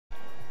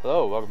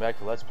Hello, welcome back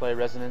to Let's Play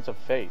Resonance of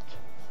Fate.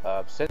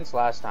 Since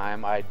last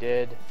time, I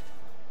did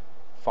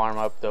farm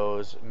up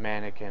those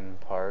mannequin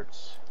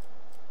parts.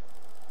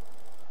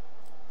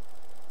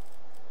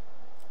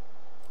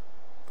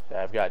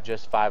 I've got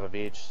just 5 of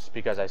each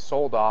because I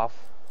sold off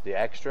the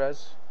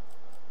extras,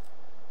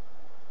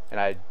 and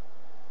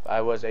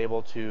I was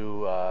able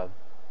to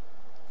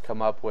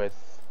come up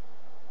with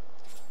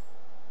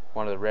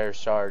one of the rare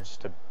shards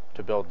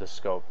to build the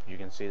scope. You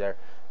can see there.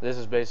 This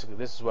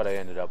is what I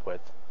ended up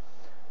with.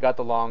 Got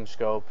the long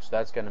scope, so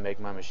that's going to make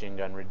my machine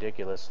gun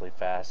ridiculously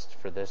fast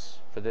for this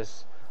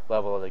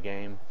level of the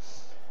game.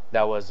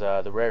 That was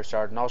the rare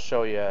shard, and I'll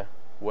show you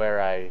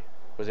where I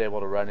was able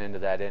to run into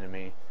that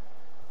enemy.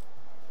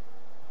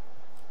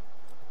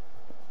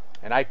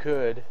 And I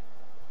could,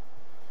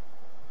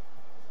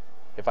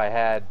 if I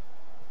had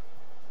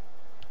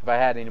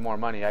any more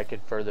money, I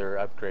could further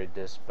upgrade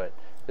this, but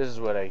this is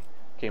what I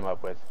came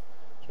up with.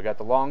 So we got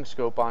the long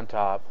scope on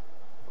top,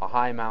 a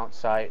high mount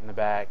sight in the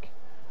back,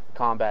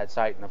 combat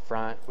sight in the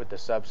front with the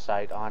sub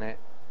sight on it,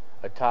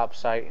 a top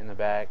sight in the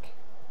back,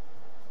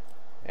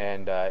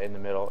 and in the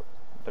middle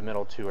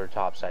 2 are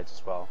top sights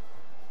as well,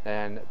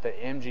 and the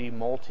MG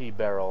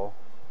multi-barrel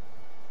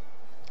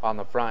on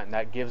the front, and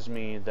that gives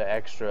me the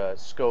extra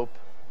scope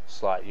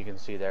slot you can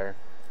see there.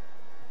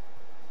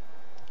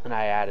 And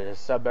I added a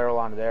sub barrel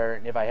onto there,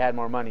 and if I had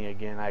more money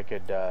again, I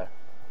could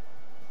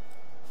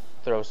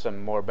throw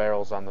some more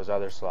barrels on those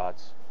other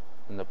slots.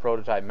 And the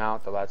prototype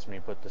mount that lets me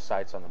put the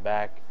sights on the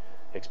back,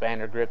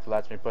 expander grip that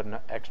lets me put an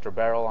extra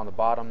barrel on the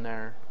bottom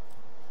there,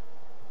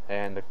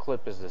 and the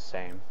clip is the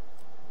same.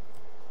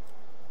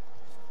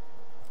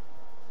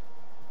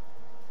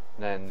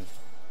 Then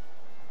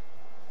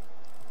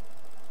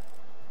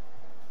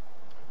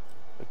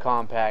the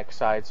compact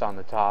sights on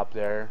the top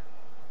there.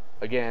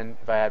 Again,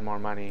 if I had more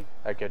money,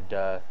 I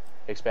could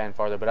expand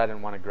farther, but I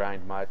didn't want to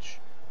grind much.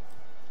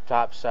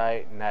 Top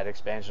sight and that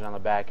expansion on the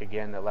back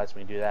again that lets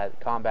me do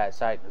that. Combat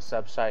sight and the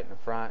sub sight in the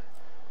front.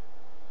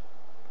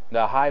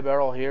 The high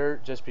barrel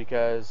here, just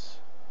because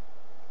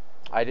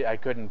I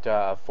couldn't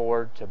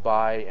afford to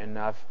buy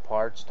enough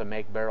parts to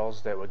make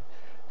barrels that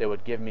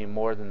would give me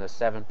more than the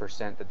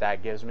 7%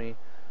 that gives me.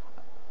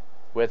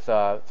 With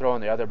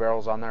throwing the other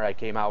barrels on there, I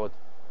came out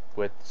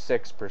with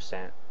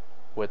 6%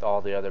 with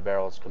all the other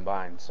barrels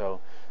combined. So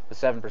the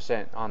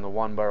 7% on the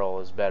one barrel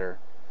is better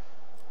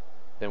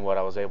than what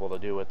I was able to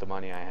do with the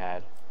money I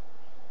had.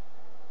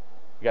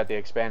 You got the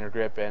expander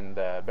grip and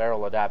the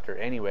barrel adapter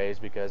anyways,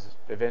 because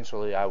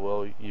eventually I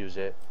will use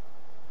it.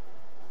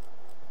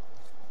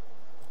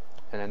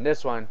 And then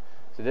this one,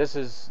 so this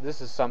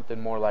is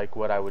something more like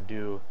what I would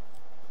do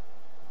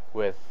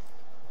with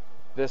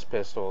this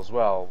pistol as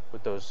well,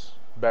 with those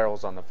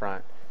barrels on the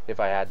front if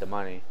I had the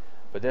money.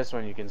 But this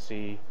one, you can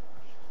see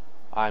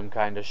I'm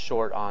kind of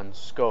short on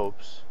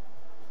scopes,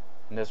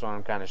 and this one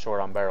I'm kind of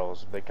short on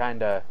barrels. They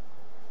kind of,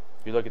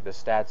 if you look at the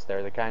stats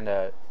there, they kind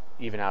of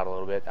even out a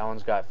little bit. That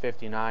one's got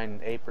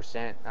 59 and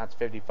 8%. That's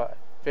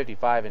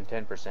 55 and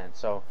 10%.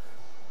 So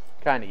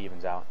kind of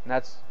evens out. And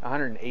that's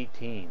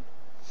 118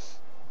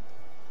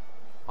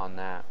 on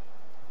that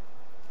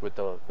with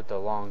the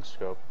long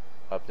scope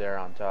up there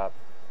on top.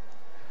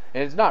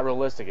 And it's not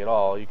realistic at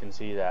all. You can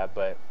see that,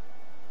 but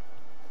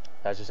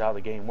that's just how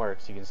the game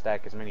works. You can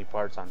stack as many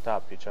parts on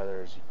top of each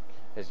other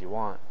as you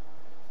want.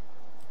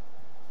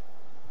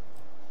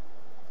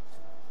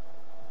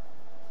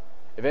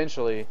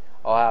 Eventually,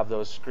 I'll have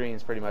those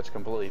screens pretty much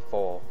completely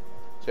full.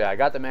 So yeah, I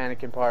got the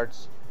mannequin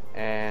parts,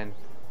 and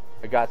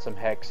I got some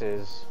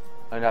hexes,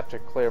 enough to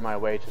clear my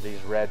way to these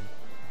red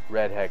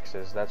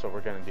hexes. That's what we're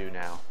going to do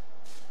now.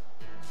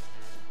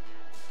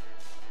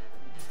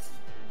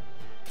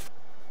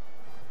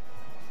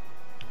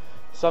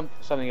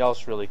 Something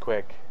else really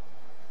quick.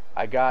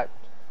 I got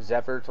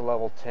Zephyr to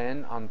level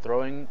 10 on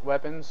throwing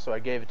weapons, so I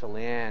gave it to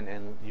Leanne,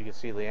 and you can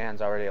see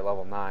Leanne's already at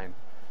level 9.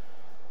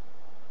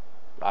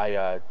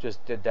 I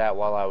just did that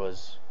while I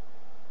was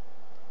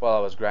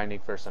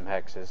grinding for some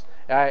hexes.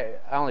 I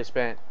only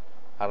spent,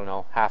 I don't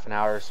know, half an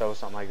hour or so,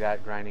 something like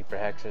that, grinding for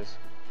hexes.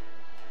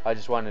 I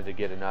just wanted to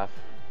get enough.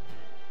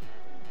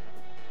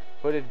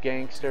 Hooded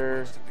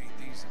Gangster,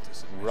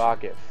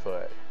 Rocket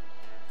Foot.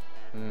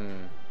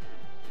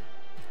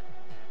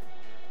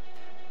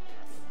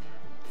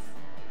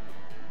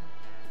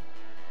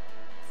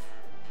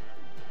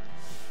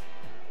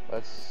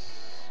 Let's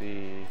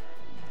see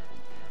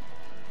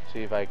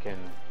if I can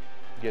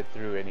get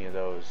through any of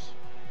those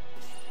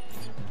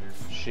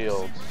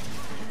shields.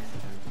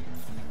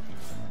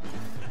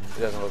 It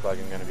doesn't look like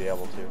I'm going to be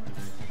able to.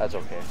 That's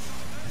okay.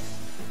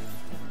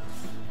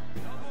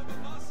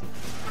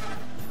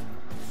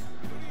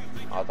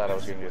 I thought I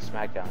was going to get a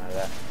smackdown out of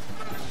that.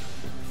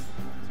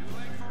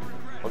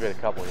 We'll get a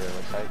couple here,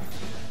 looks like.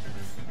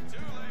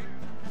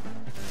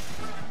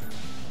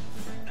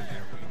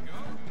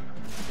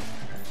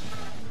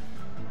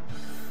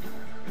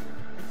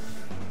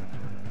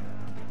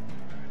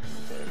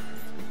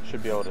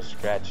 Should be able to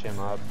scratch him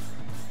up.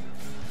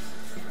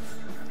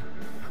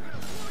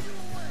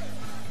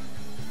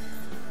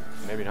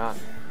 Maybe not.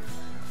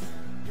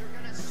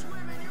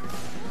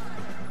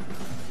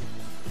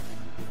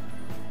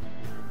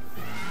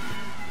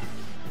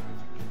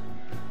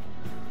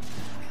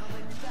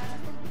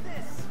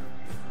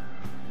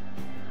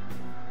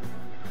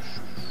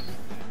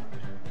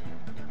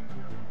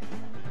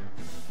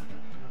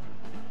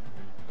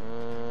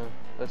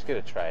 Let's get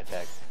a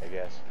tri-attack, I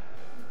guess.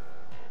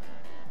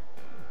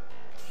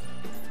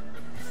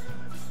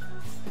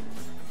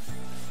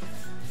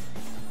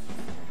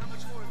 How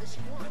much more of this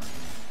you want?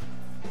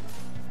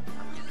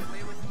 I'm getting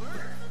away with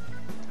murder.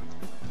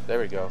 There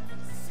we go.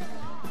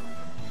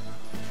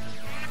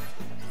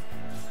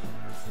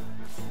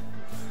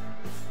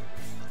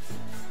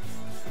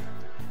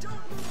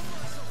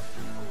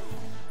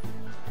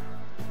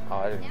 Oh,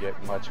 I didn't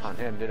get much on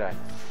him, did I?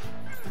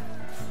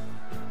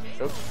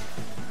 Oops.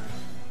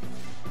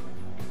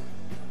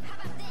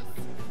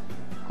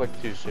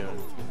 Click too soon.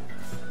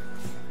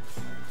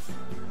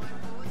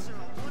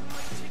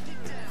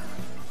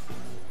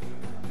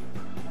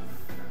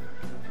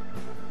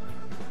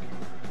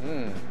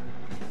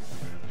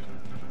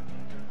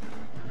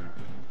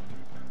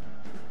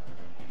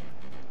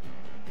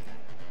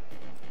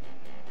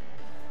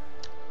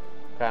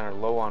 Kind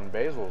of low on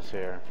basils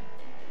here.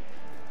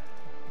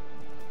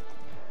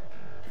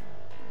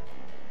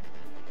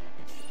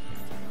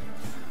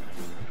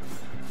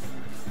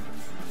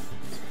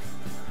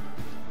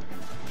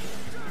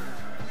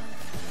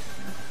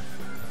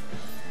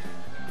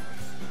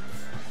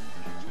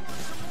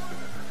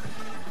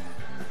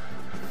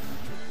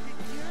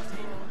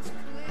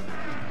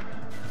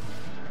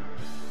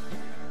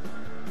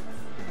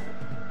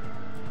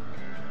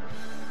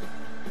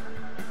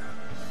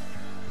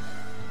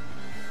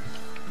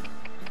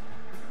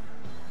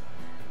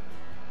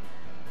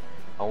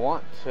 I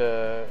want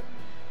to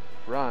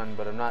run,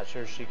 but I'm not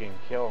sure she can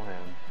kill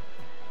him.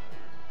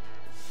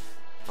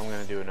 I'm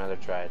gonna do another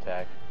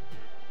tri-attack.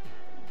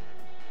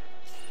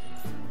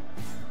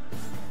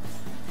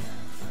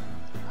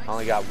 I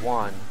only got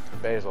one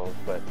basil,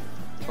 but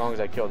as long as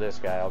I kill this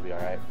guy, I'll be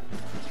alright.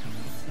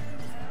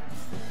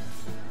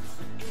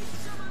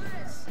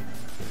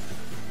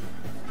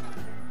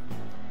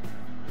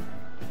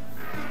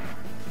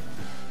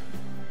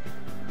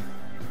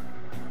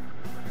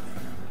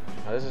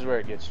 Now this is where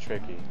it gets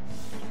tricky.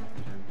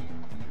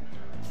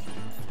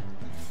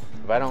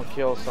 If I don't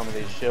kill some of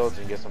these shields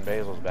and get some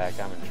basils back,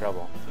 I'm in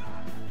trouble.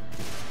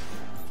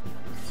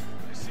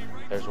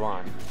 There's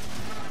one.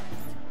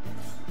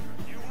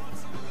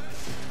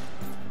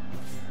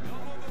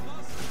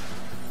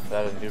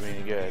 That doesn't do me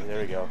any good.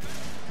 There we go.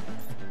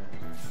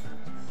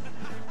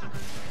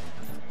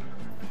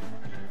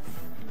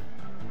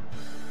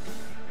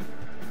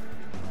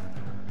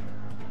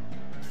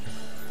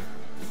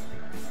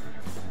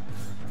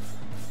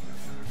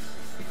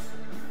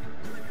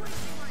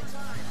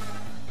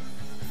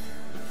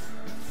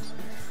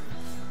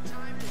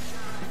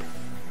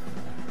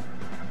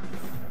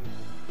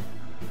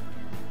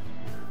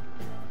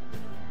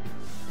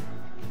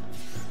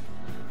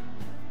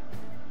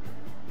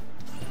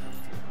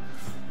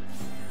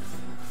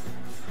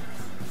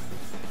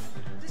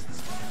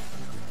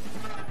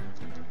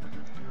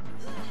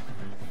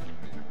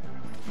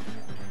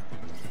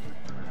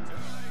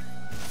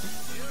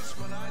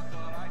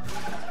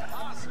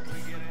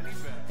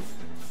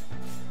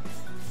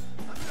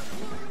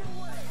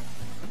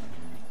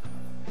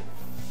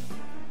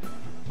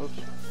 Oops.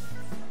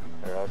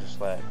 There, I'll just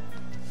let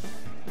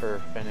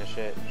her finish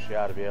it. She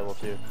ought to be able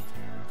to.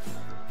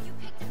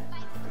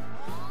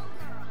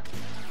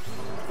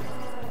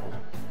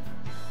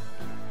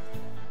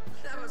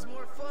 That was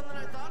more fun than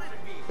I thought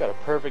it'd be. Got a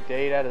perfect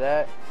 8 out of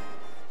that.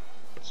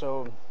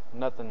 So,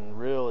 nothing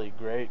really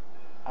great.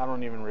 I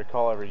don't even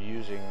recall ever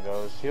using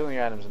those. Healing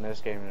items in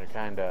this game are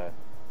kind of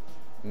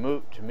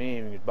moot to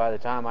me. By the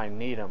time I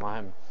need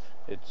them,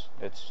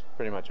 it's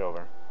pretty much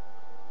over.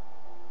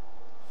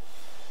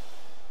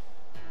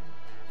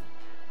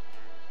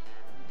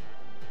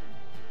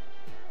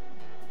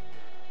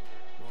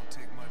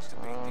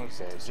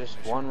 Okay, just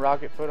one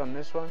rocket foot on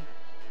this one.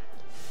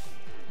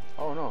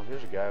 Oh no,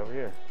 here's a guy over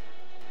here.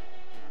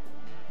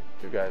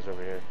 Two guys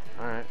over here.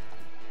 Alright.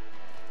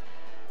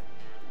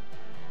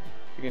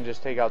 You can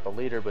just take out the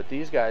leader, but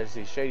these guys,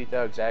 these shady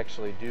thugs,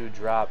 actually do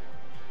drop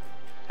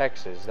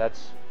hexes.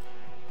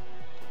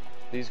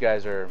 These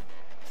guys are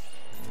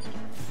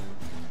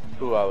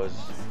who I was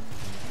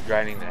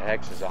grinding the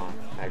hexes on,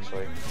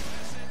 actually.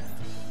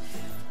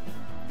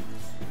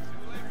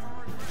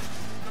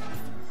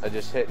 I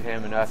just hit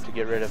him enough to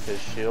get rid of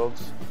his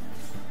shields.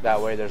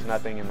 That way there's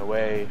nothing in the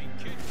way.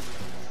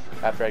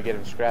 After I get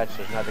him scratched,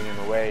 there's nothing in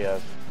the way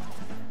of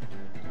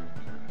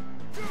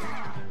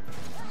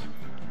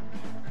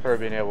her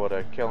being able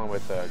to kill him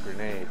with a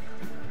grenade.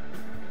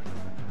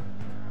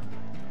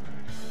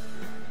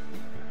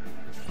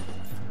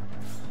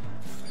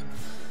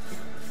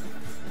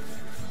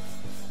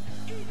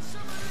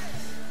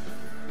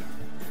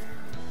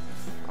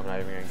 I'm not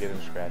even going to get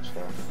him scratched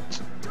though.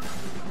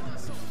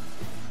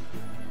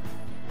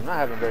 I'm not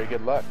having very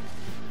good luck.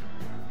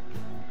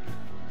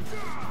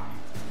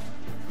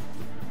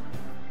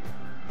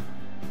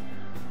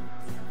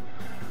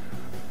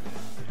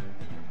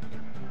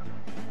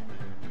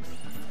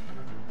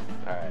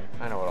 Alright,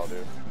 I know what I'll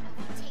do.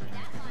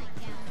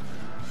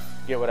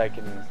 Get what I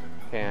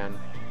can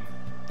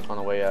on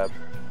the way up.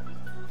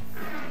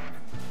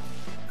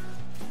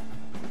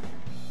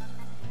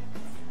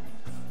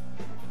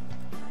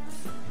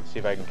 See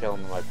if I can kill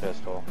him with my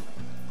pistol.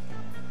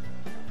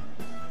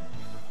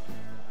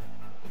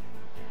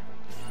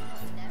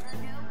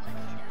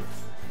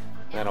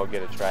 Then I'll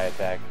get a try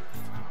attack.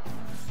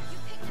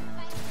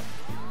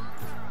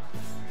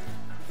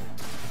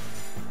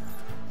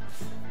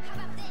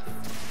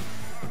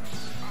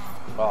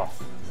 Oh.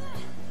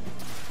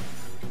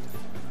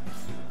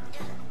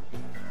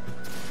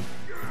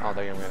 I don't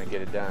think I'm gonna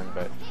get it done,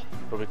 but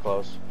it'll be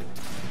close.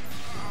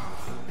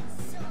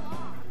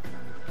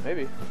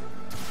 Maybe.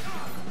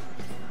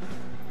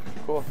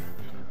 Cool.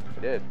 I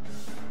did.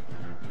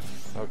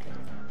 Okay.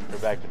 We're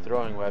back to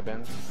throwing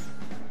weapons.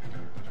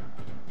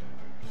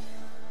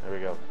 There we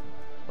go.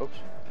 Oops.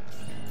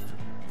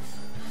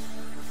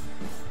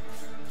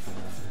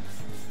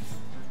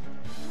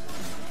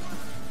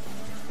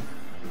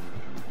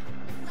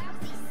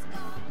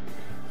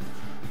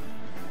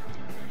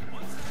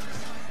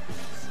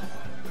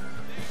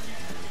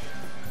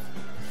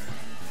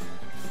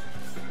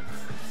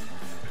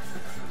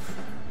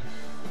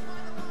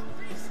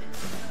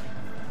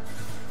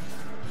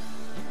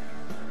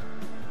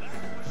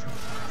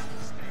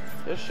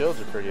 Those shields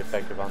are pretty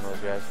effective on those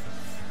guys.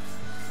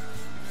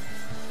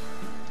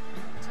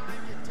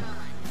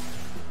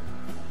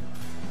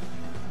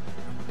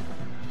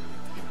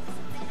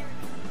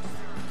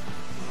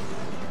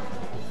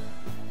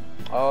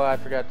 Oh, I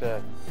forgot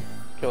to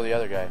kill the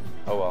other guy.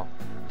 Oh well.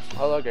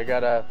 Oh look, I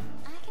got a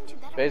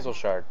basil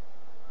shard.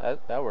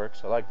 That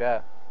works. I like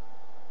that.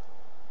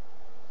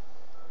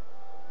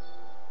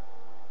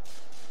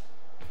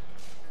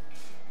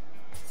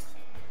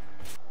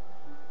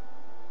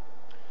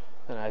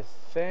 And I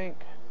think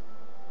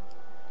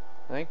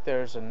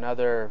there's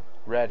another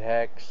red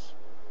hex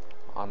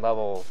on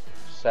level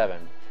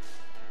 7.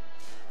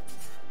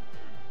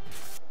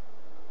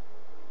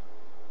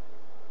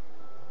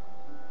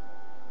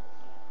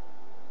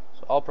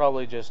 So I'll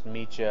probably just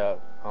meet you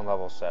on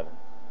level 7.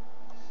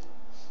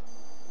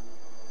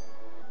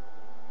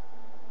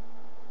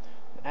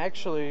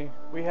 Actually,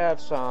 we have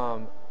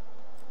some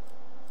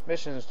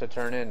missions to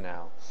turn in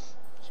now,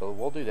 so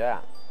we'll do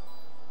that.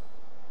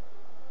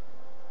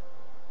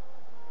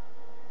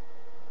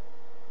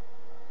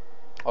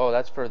 Oh,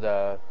 that's for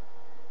the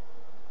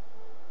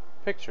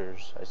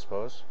pictures, I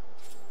suppose.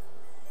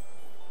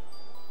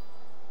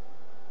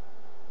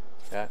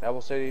 Yeah,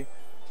 Ebel City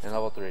and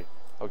level 3.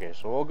 Okay,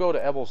 so we'll go to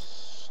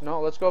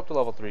let's go up to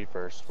level 3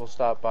 first. We'll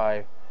stop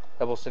by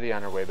Ebel City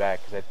on our way back,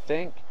 because I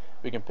think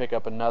we can pick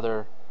up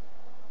another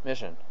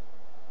mission.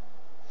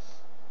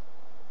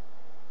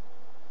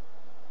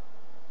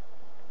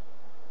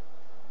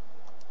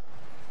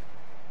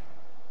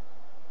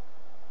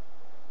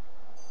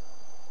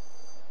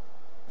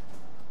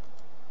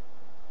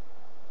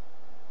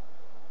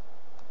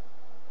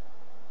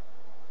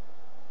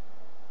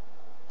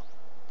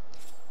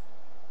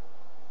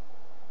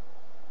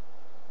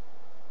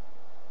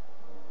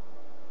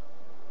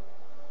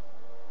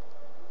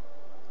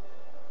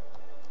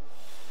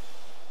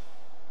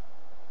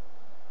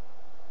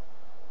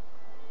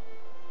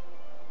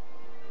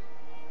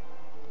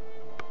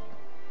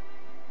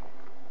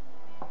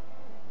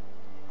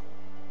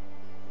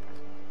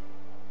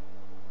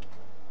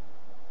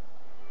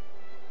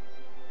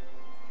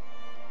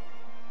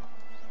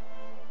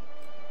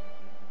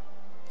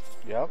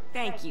 Yep.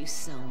 Thank you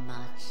so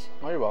much.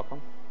 Oh, you're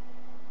welcome.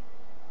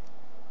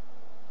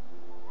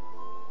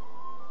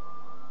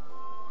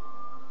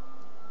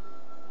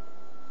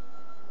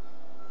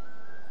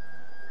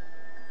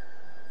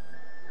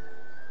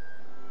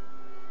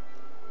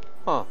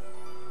 Huh.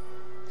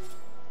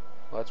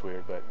 Well, that's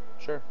weird, but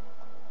sure.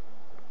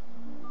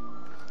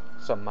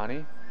 Some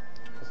money.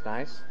 That's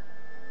nice.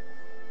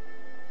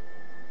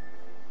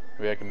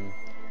 Maybe I can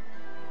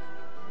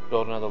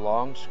build another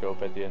long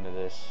scope at the end of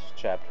this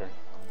chapter.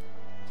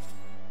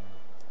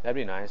 That'd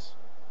be nice.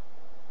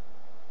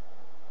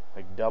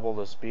 Like double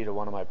the speed of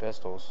one of my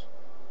pistols.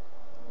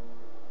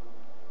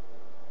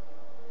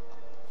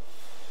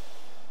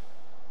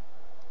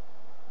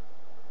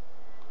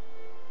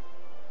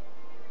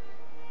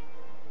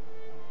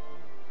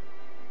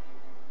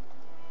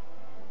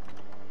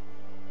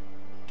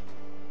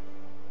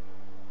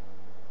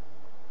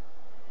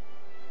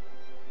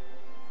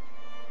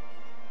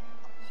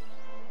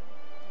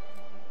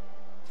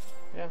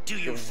 Yeah. Do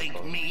you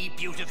think me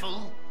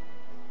beautiful?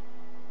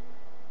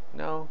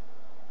 No.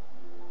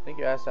 I think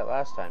you asked that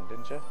last time,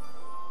 didn't you?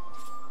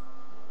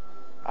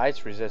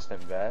 Ice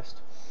resistant vest.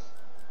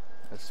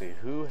 Let's see,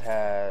 who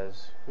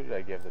did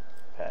I give the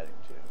padding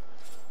to?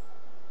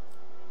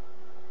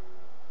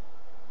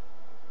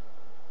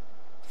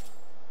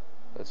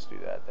 Let's do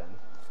that then.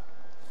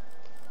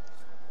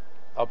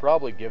 I'll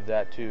probably give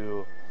that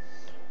to,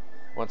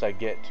 once I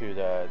get to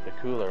the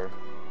cooler.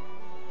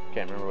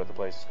 Can't remember what the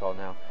place is called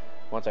now.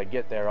 Once I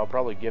get there, I'll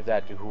probably give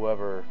that to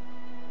whoever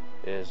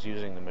is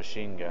using the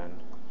machine gun,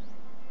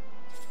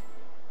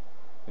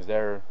 because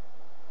they're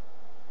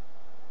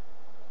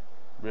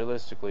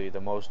realistically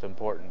the most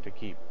important to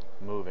keep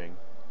moving.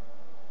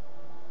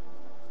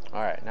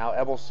 Alright, now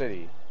Ebel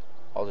City.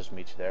 I'll just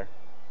meet you there.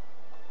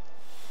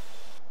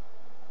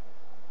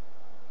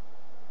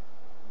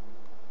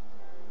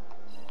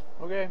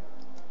 Okay.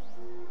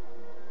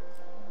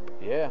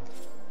 Yeah.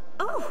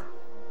 Oh!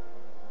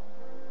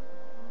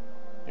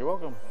 You're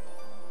welcome.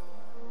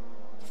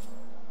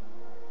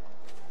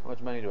 How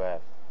much money do I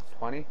have?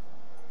 20?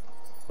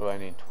 What do I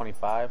need?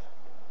 25?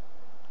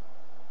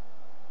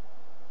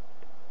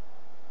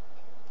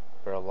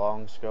 For a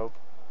long scope?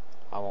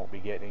 I won't be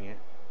getting it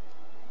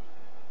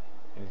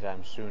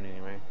anytime soon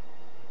anyway.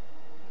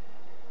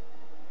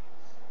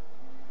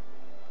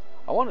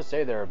 I want to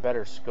say there are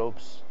better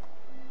scopes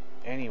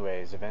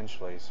anyways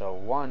eventually, so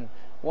one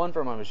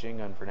for my machine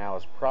gun for now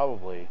is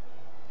probably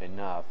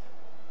enough.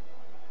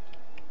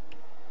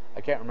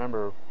 I can't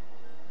remember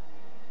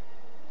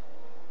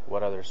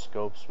what other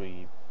scopes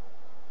we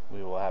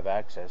will have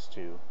access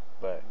to,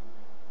 but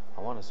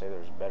I want to say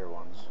there's better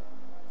ones.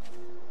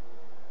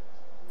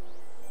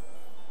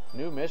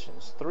 New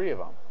missions, 3 of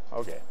them.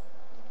 Okay.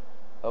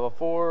 Level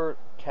 4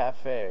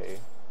 cafe.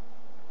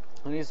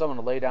 I need someone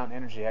to lay down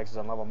energy hexes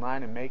on level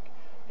 9 and make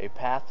a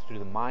path to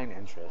the mine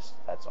entrance.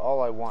 That's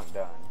all I want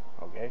done.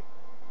 Okay.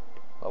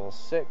 Level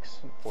 6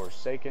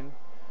 Forsaken.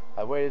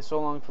 I waited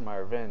so long for my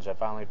revenge, I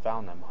finally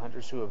found them.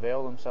 Hunters who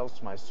avail themselves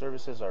to my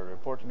services are to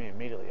report to me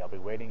immediately. I'll be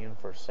waiting in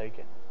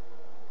Forsaken.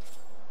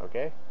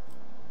 Okay.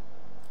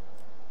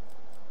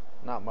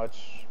 Not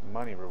much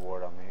money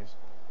reward on these.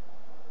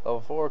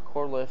 Level 4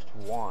 Core Lift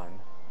 1.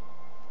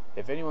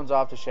 If anyone's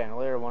off to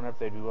Chandelier, I wonder if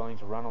they'd be willing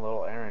to run a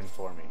little errand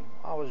for me.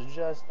 I was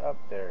just up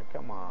there.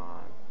 Come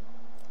on.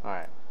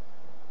 Alright.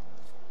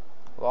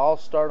 Well, I'll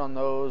start on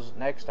those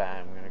next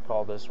time. I'm going to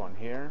call this one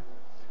here.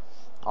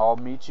 I'll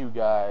meet you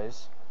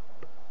guys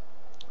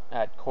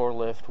at Core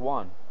Lift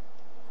 1.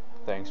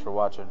 Thanks for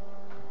watching.